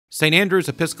St. Andrew's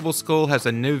Episcopal School has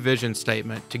a new vision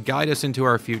statement to guide us into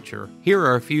our future. Here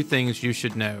are a few things you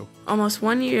should know. Almost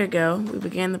 1 year ago, we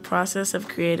began the process of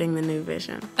creating the new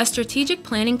vision. A strategic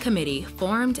planning committee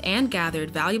formed and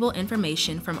gathered valuable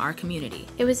information from our community.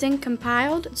 It was then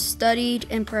compiled, studied,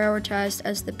 and prioritized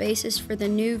as the basis for the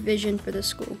new vision for the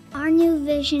school. Our new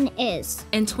vision is: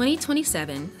 in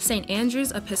 2027, St.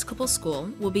 Andrew's Episcopal School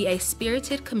will be a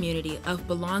spirited community of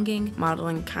belonging,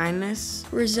 modeling kindness,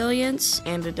 resilience,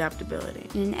 and adaptability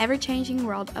in an ever-changing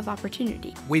world of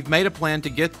opportunity. We've made a plan to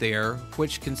get there,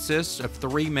 which consists of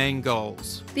 3 main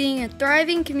goals. Being a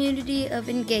thriving community of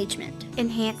engagement,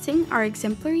 enhancing our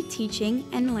exemplary teaching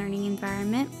and learning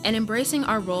environment, and embracing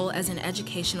our role as an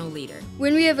educational leader.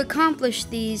 When we have accomplished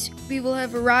these, we will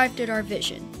have arrived at our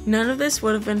vision. None of this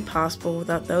would have been possible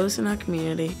without those in our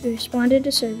community who responded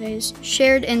to surveys,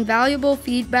 shared invaluable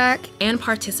feedback, and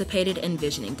participated in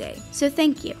Visioning Day. So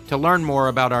thank you. To learn more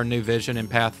about our new vision and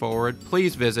path forward,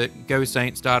 please visit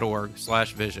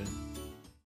gosaints.org/vision.